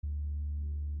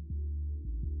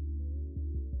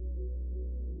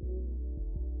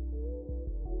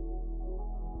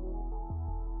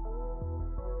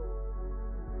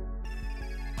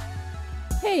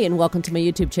Hey, and welcome to my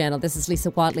YouTube channel. This is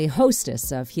Lisa Whatley,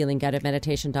 hostess of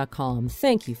HealingGuidedMeditation.com.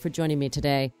 Thank you for joining me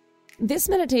today. This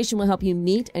meditation will help you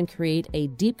meet and create a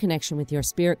deep connection with your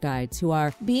spirit guides, who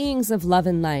are beings of love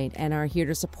and light and are here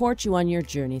to support you on your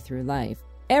journey through life.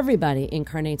 Everybody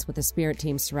incarnates with a spirit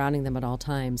team surrounding them at all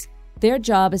times. Their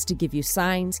job is to give you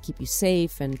signs, keep you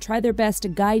safe, and try their best to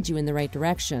guide you in the right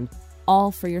direction,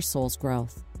 all for your soul's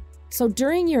growth. So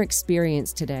during your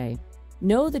experience today,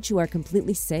 know that you are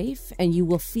completely safe and you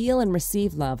will feel and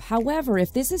receive love. However,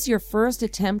 if this is your first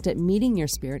attempt at meeting your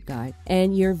spirit guide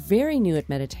and you're very new at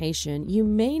meditation, you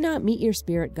may not meet your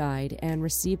spirit guide and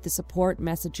receive the support,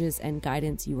 messages, and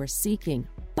guidance you are seeking.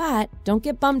 But don't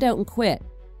get bummed out and quit.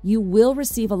 You will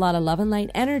receive a lot of love and light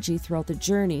energy throughout the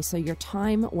journey, so your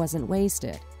time wasn't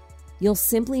wasted. You'll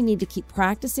simply need to keep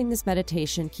practicing this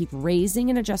meditation, keep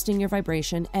raising and adjusting your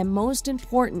vibration, and most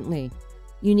importantly,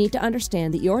 you need to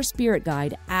understand that your spirit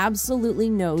guide absolutely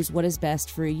knows what is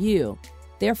best for you.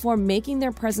 Therefore, making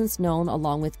their presence known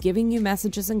along with giving you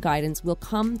messages and guidance will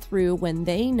come through when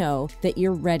they know that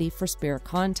you're ready for spirit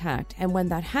contact. And when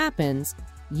that happens,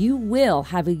 you will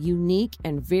have a unique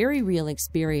and very real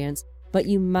experience, but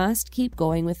you must keep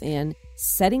going within,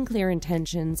 setting clear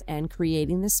intentions, and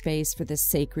creating the space for this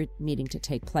sacred meeting to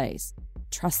take place.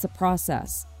 Trust the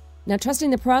process. Now, trusting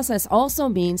the process also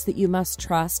means that you must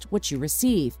trust what you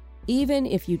receive. Even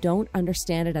if you don't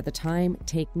understand it at the time,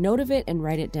 take note of it and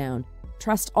write it down.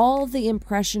 Trust all the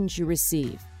impressions you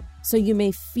receive. So you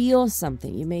may feel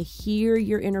something, you may hear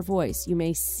your inner voice, you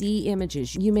may see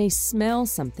images, you may smell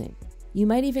something, you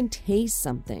might even taste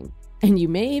something, and you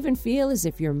may even feel as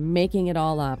if you're making it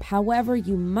all up. However,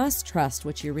 you must trust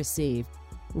what you receive.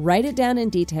 Write it down in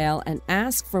detail and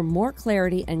ask for more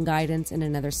clarity and guidance in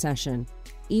another session.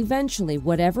 Eventually,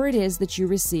 whatever it is that you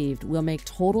received will make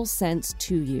total sense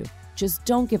to you. Just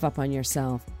don't give up on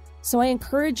yourself. So I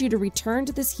encourage you to return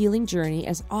to this healing journey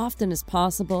as often as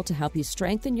possible to help you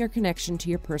strengthen your connection to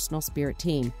your personal spirit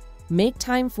team. Make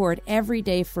time for it every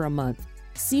day for a month.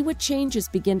 See what changes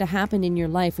begin to happen in your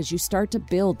life as you start to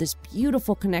build this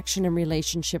beautiful connection and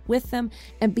relationship with them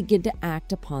and begin to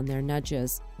act upon their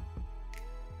nudges.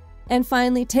 And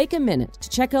finally, take a minute to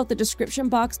check out the description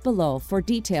box below for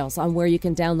details on where you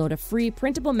can download a free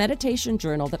printable meditation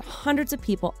journal that hundreds of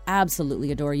people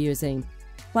absolutely adore using.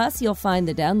 Plus, you'll find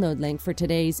the download link for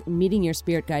today's Meeting Your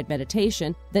Spirit Guide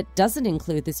meditation that doesn't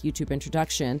include this YouTube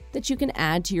introduction that you can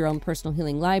add to your own personal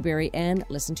healing library and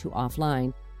listen to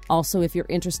offline. Also, if you're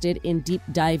interested in deep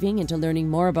diving into learning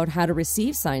more about how to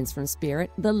receive signs from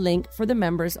Spirit, the link for the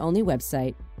members-only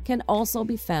website can also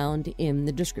be found in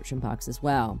the description box as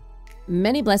well.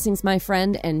 Many blessings, my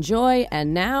friend, and joy,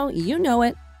 and now you know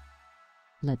it.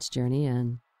 Let's journey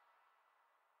in.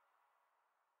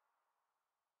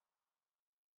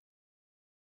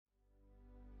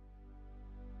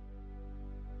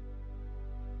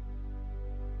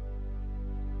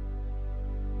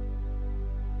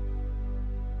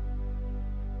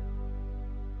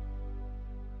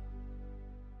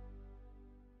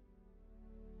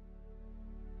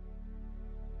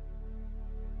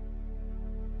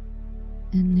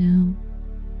 And now,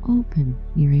 open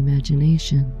your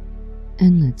imagination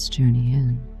and let's journey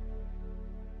in.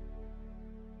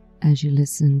 As you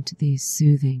listen to these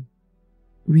soothing,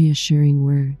 reassuring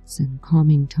words and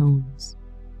calming tones,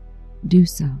 do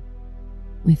so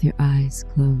with your eyes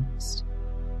closed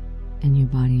and your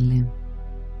body limp.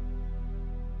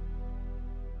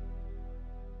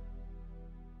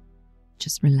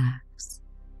 Just relax.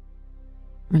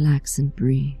 Relax and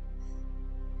breathe.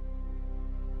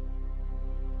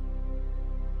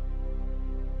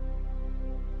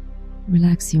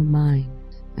 Relax your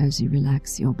mind as you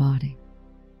relax your body.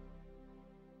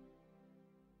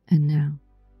 And now,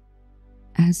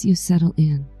 as you settle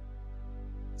in,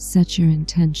 set your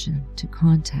intention to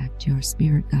contact your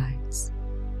spirit guides,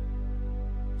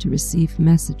 to receive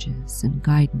messages and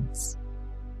guidance.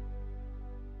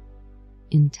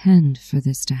 Intend for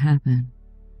this to happen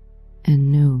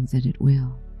and know that it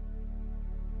will.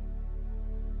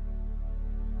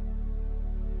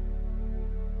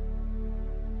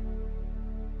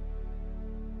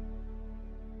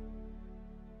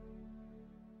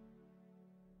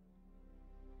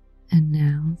 And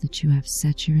now that you have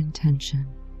set your intention,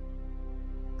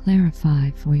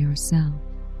 clarify for yourself,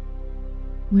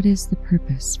 what is the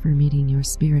purpose for meeting your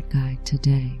spirit guide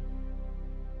today?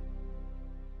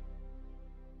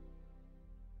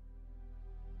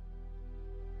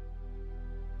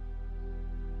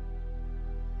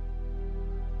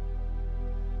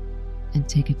 And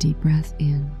take a deep breath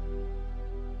in,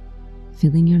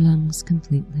 filling your lungs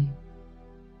completely.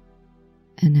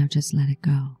 And now just let it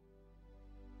go.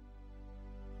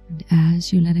 And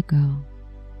as you let it go,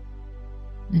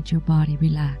 let your body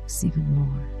relax even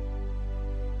more.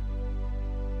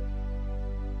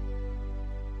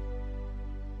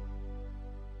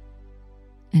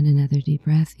 And another deep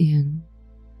breath in.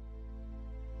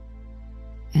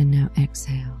 And now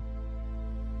exhale,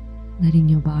 letting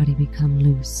your body become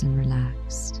loose and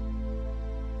relaxed.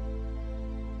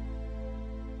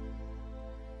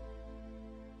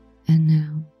 And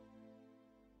now,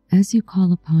 as you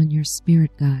call upon your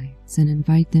spirit guides and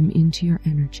invite them into your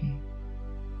energy,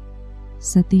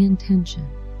 set the intention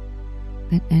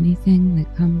that anything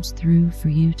that comes through for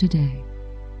you today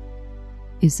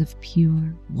is of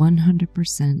pure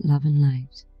 100% love and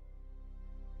light,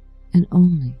 and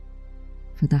only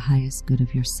for the highest good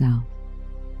of yourself.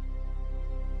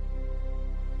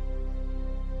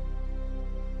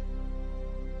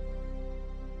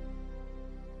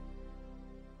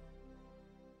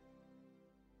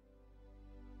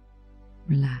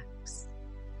 Relax.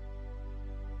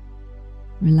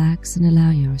 Relax and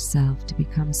allow yourself to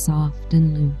become soft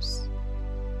and loose.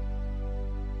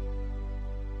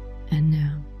 And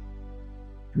now,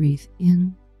 breathe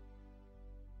in,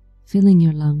 filling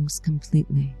your lungs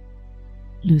completely,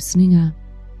 loosening up.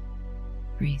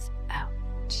 Breathe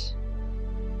out.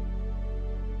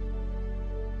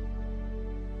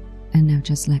 And now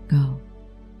just let go.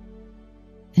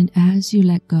 And as you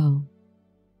let go,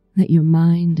 let your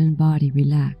mind and body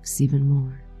relax even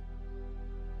more.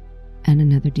 And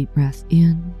another deep breath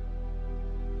in,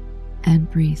 and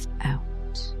breathe out.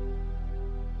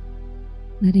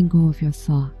 Letting go of your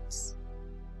thoughts.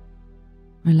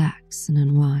 Relax and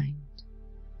unwind.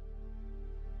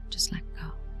 Just let go.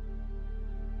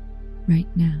 Right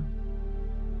now,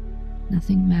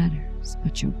 nothing matters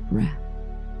but your breath.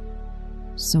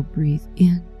 So breathe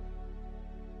in,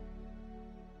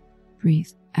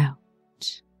 breathe out.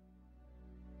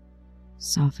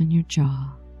 Soften your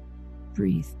jaw.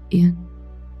 Breathe in,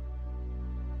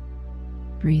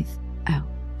 breathe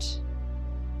out.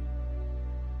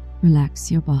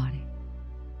 Relax your body.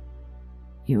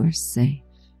 You are safe,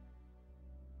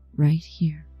 right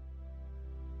here,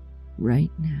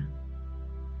 right now,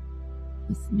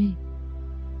 with me.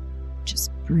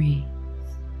 Just breathe,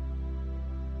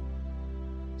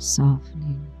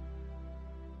 softening,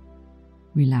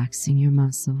 relaxing your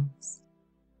muscles.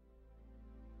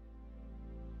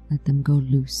 Let them go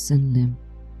loose and limp.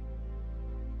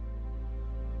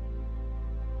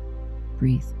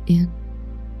 Breathe in,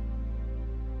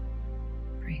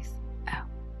 breathe out.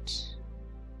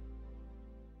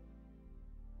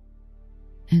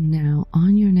 And now,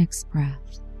 on your next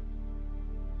breath,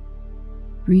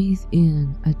 breathe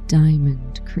in a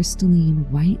diamond, crystalline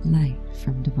white light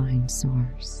from Divine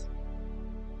Source.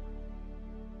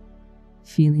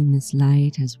 Feeling this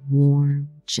light as warm,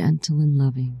 gentle, and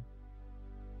loving,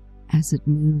 as it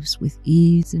moves with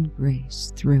ease and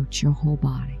grace throughout your whole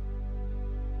body.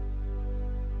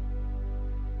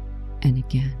 And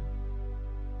again,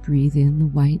 breathe in the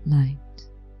white light,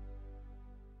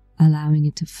 allowing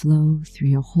it to flow through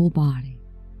your whole body,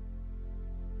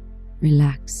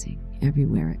 relaxing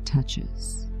everywhere it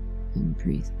touches, and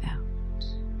breathe out.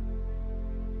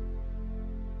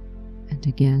 And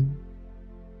again,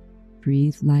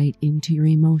 breathe light into your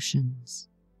emotions,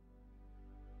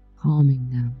 calming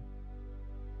them.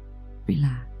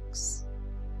 Relax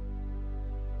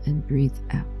and breathe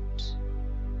out.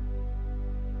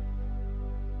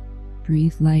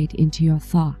 Breathe light into your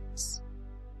thoughts.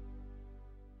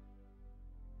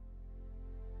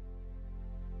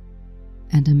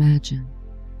 And imagine,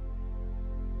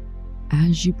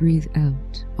 as you breathe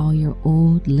out, all your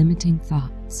old limiting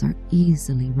thoughts are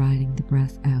easily riding the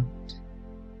breath out,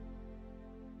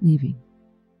 leaving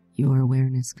your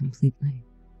awareness completely.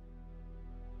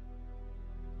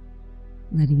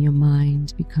 Letting your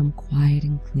mind become quiet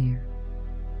and clear.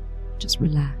 Just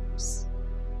relax.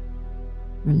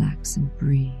 Relax and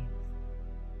breathe.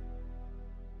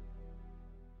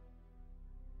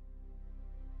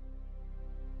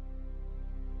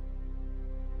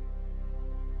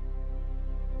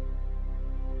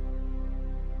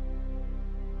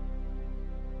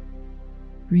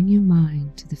 Bring your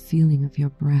mind to the feeling of your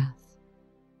breath.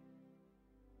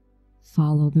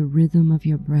 Follow the rhythm of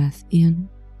your breath in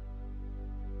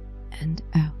and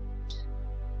out.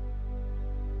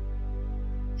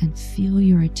 And feel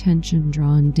your attention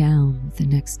drawn down with the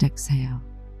next exhale,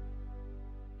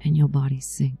 and your body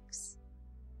sinks.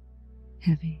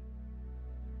 Heavy,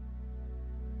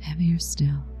 heavier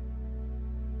still,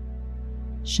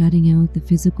 shutting out the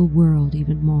physical world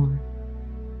even more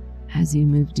as you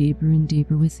move deeper and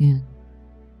deeper within.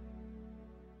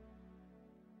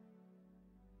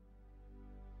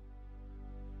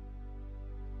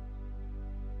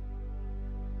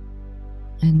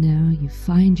 And now you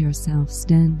find yourself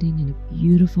standing in a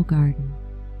beautiful garden.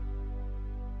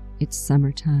 It's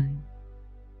summertime.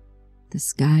 The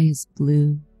sky is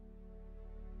blue,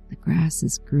 the grass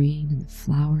is green, and the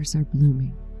flowers are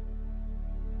blooming.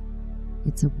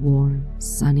 It's a warm,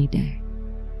 sunny day,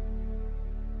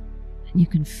 and you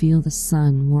can feel the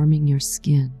sun warming your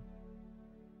skin.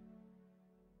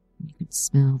 You can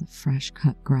smell the fresh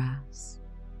cut grass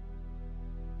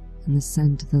and the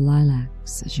scent of the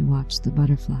lilacs as you watch the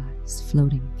butterflies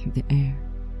floating through the air,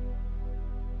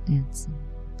 dancing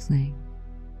and playing.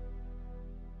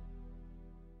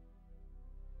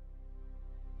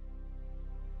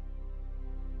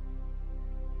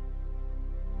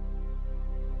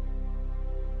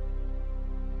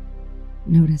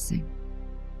 Noticing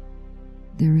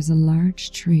there is a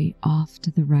large tree off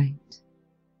to the right,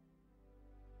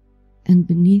 and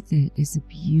beneath it is a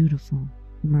beautiful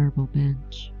marble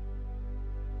bench.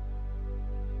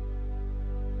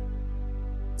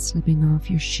 Slipping off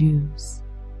your shoes,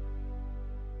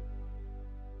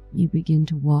 you begin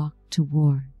to walk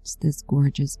towards this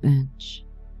gorgeous bench,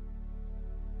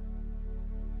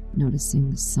 noticing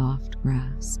the soft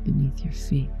grass beneath your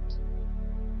feet.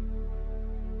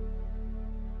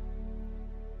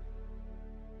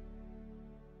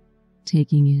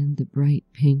 Taking in the bright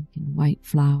pink and white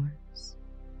flowers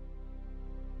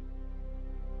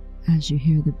as you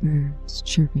hear the birds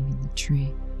chirping in the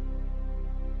tree.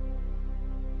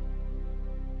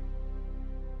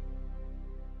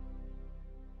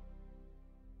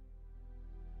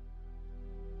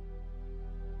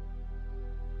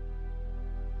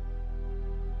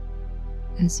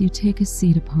 As you take a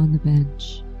seat upon the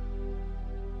bench,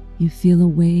 you feel a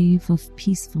wave of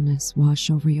peacefulness wash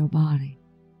over your body.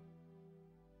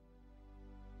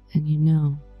 And you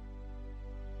know,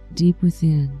 deep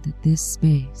within, that this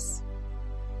space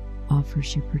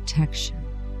offers you protection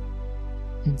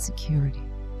and security.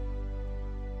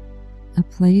 A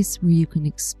place where you can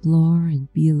explore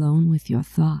and be alone with your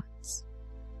thoughts,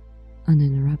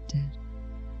 uninterrupted.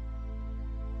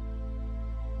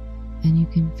 And you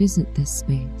can visit this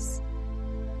space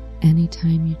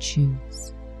anytime you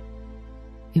choose.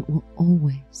 It will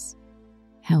always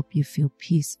help you feel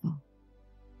peaceful,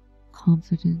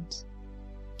 confident,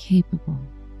 capable,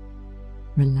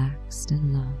 relaxed,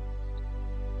 and loved.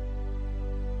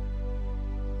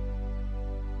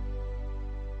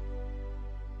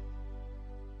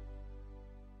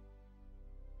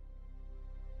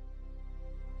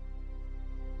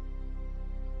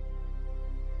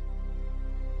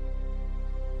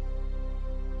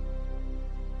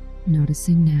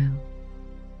 Noticing now,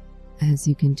 as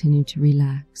you continue to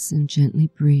relax and gently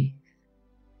breathe,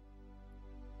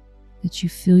 that you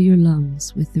fill your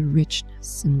lungs with the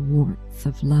richness and warmth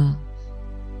of love,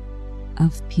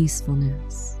 of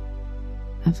peacefulness,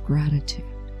 of gratitude,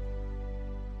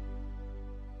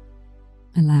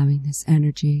 allowing this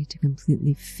energy to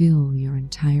completely fill your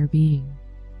entire being,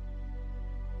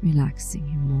 relaxing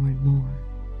you more and more.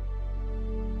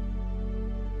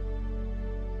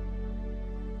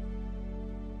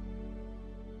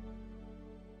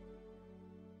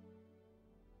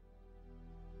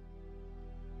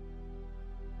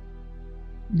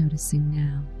 Noticing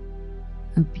now,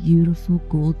 a beautiful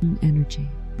golden energy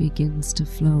begins to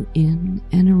flow in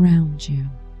and around you.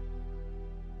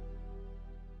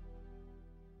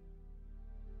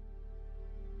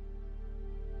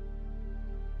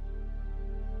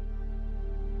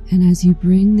 And as you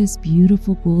bring this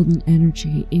beautiful golden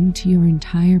energy into your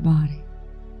entire body,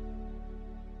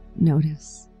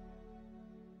 notice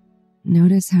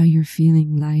how you're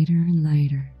feeling lighter and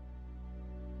lighter.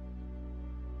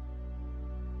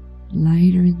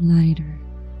 Lighter and lighter,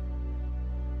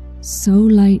 so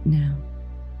light now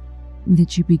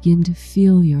that you begin to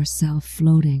feel yourself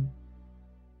floating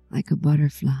like a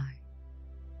butterfly,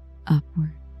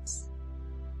 upwards,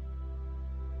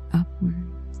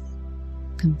 upwards,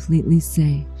 completely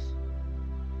safe,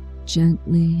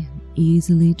 gently and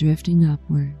easily drifting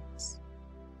upwards,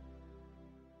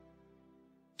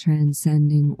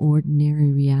 transcending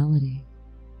ordinary reality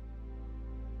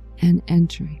and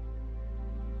entering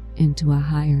into a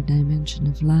higher dimension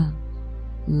of love,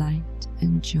 light,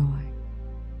 and joy.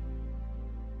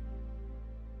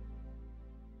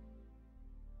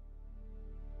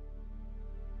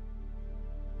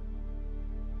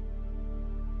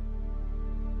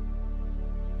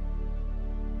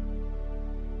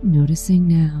 Noticing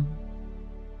now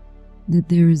that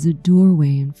there is a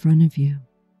doorway in front of you.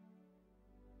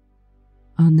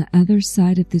 On the other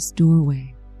side of this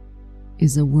doorway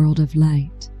is a world of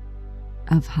light,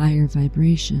 of higher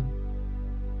vibration,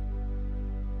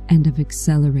 and of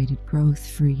accelerated growth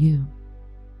for you.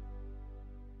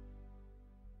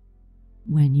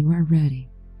 when you are ready,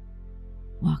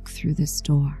 walk through this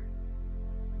door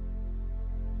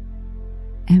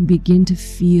and begin to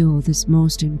feel this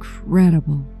most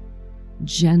incredible,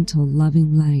 gentle,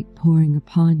 loving light pouring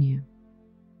upon you,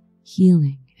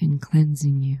 healing and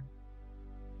cleansing you.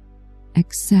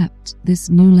 Accept this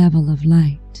new level of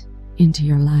light into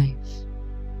your life.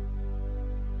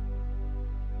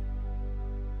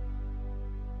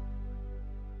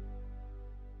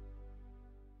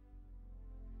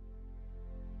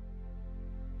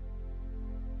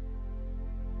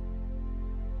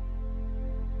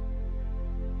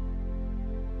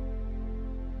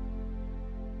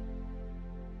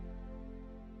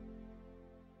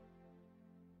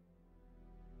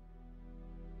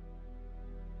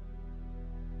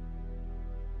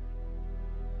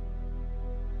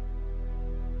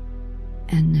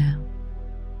 And now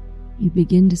you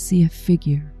begin to see a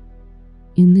figure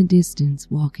in the distance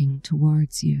walking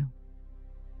towards you.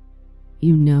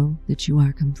 You know that you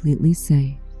are completely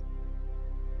safe,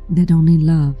 that only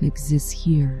love exists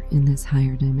here in this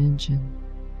higher dimension.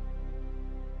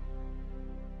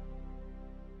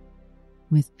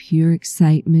 With pure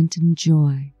excitement and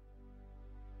joy,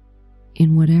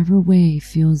 in whatever way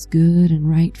feels good and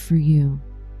right for you,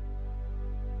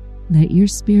 let your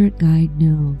spirit guide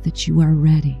know that you are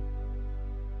ready.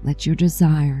 Let your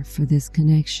desire for this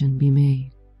connection be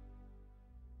made.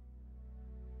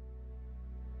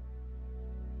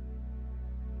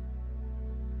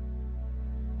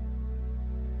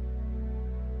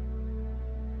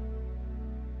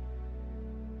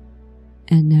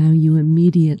 And now you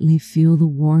immediately feel the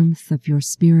warmth of your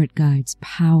spirit guide's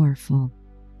powerful,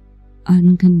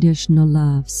 unconditional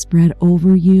love spread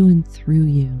over you and through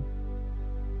you.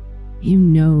 You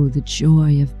know the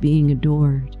joy of being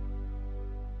adored.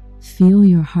 Feel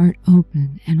your heart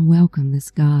open and welcome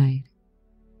this guide.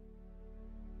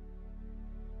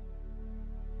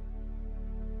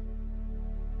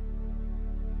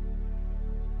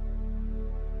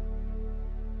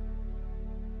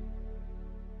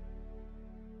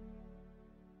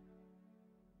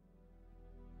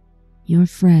 Your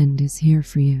friend is here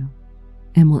for you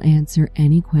and will answer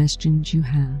any questions you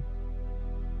have.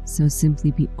 So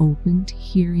simply be open to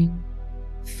hearing,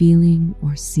 feeling,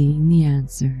 or seeing the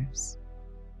answers.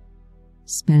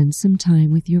 Spend some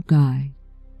time with your guide,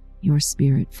 your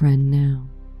spirit friend now.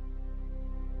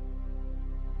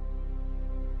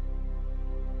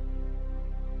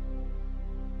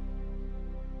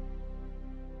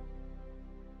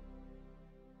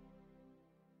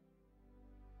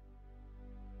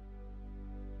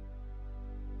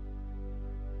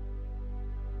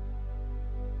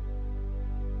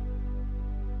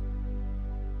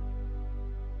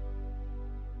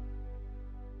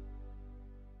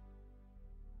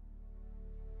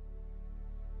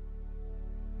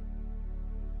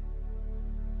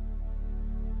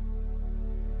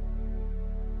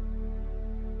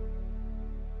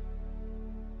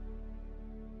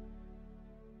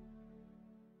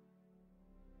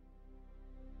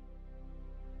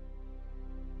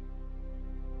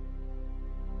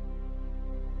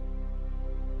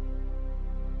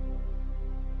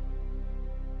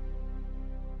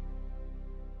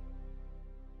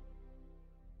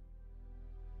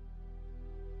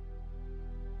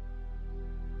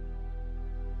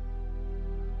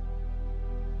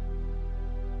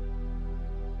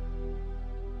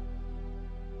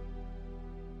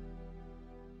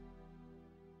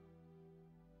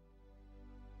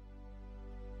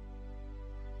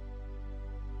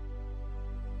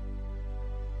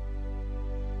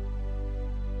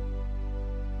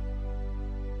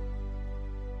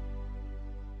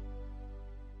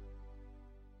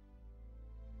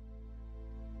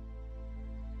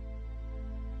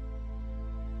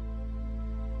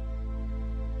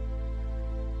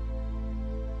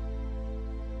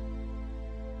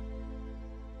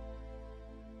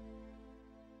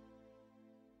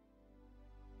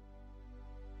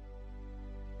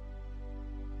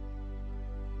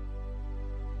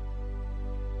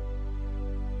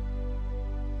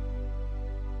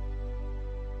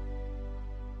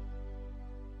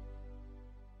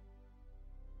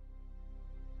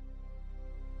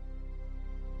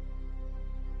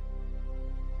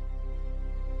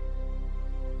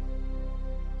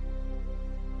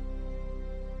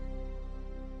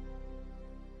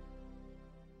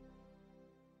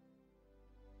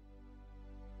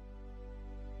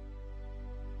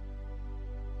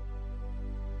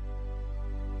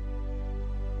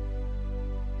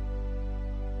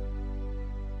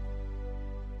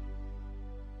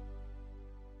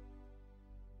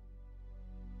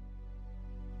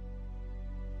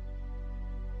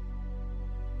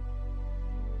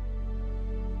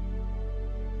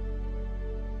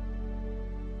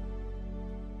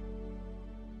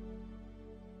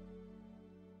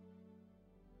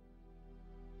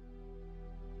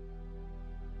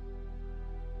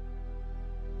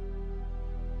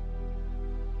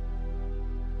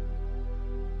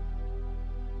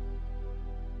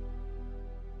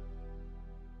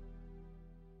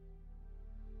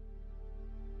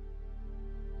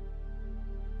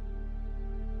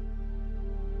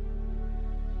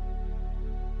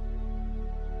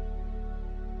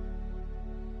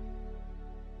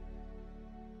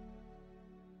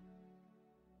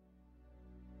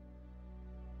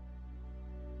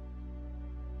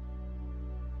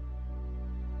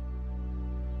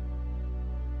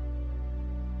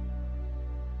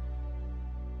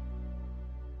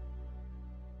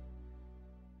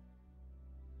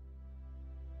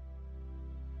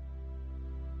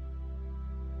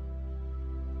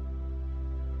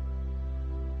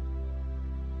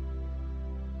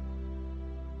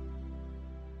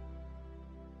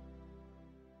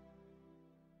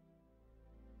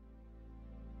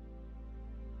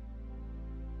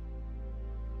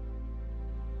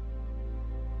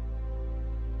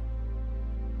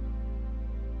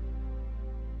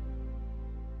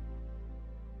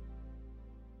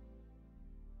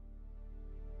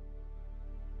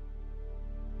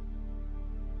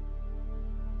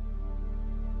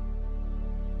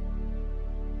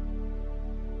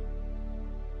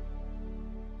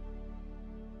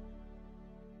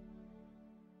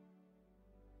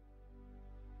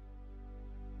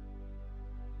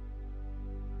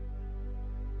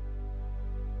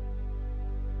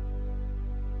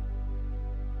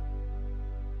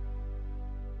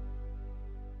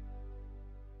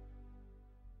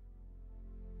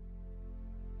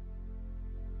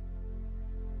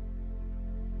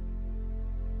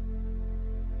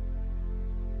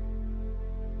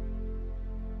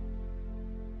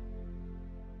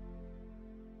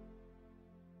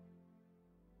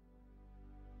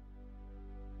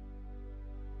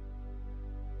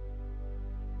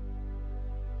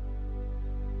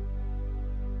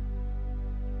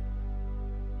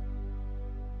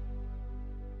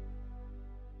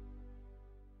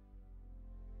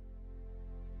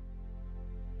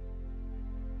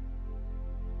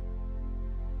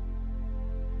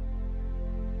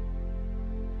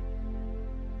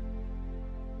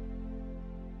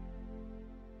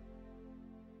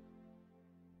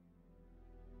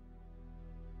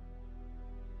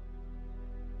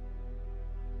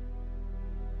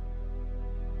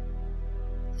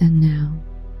 And now,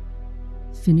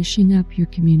 finishing up your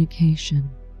communication,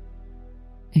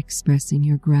 expressing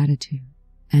your gratitude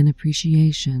and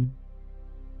appreciation,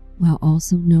 while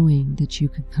also knowing that you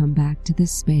can come back to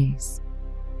this space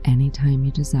anytime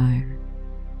you desire.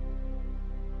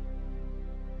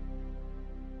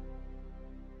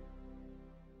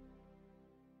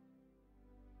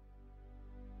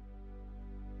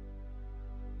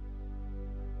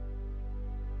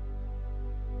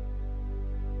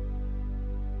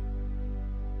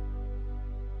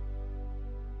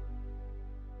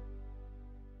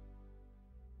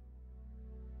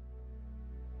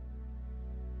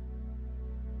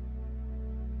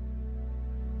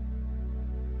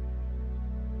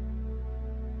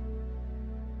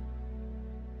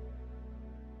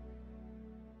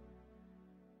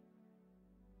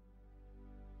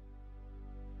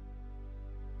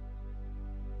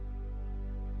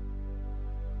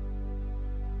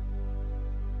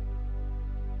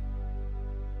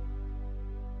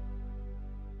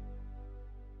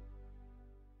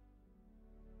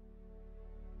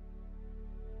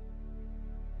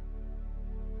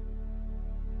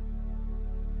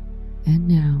 And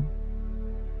now,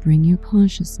 bring your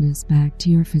consciousness back to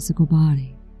your physical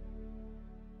body.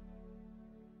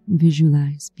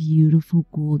 Visualize beautiful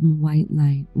golden white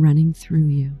light running through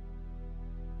you,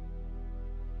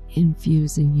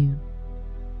 infusing you,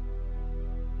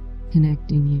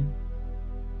 connecting you.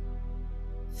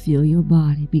 Feel your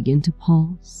body begin to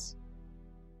pulse,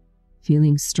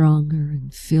 feeling stronger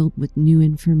and filled with new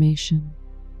information,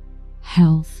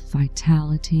 health,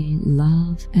 vitality,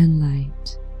 love, and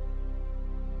light.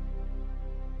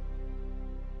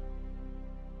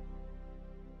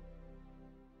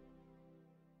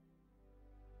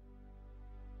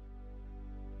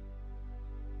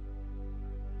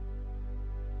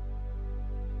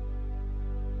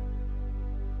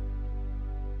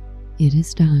 It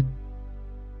is done.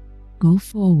 Go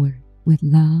forward with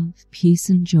love, peace,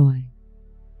 and joy,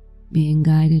 being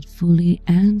guided fully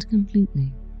and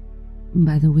completely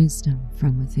by the wisdom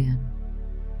from within.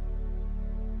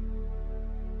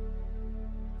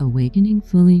 Awakening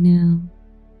fully now,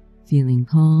 feeling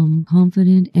calm,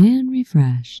 confident, and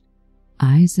refreshed,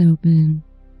 eyes open,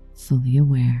 fully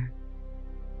aware.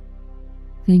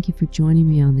 Thank you for joining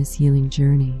me on this healing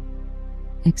journey.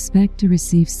 Expect to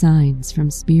receive signs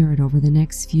from Spirit over the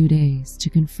next few days to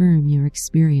confirm your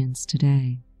experience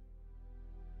today.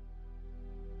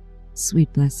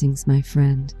 Sweet blessings, my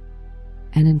friend,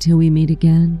 and until we meet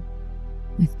again,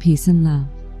 with peace and love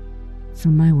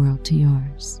from my world to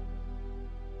yours.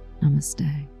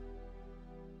 Namaste.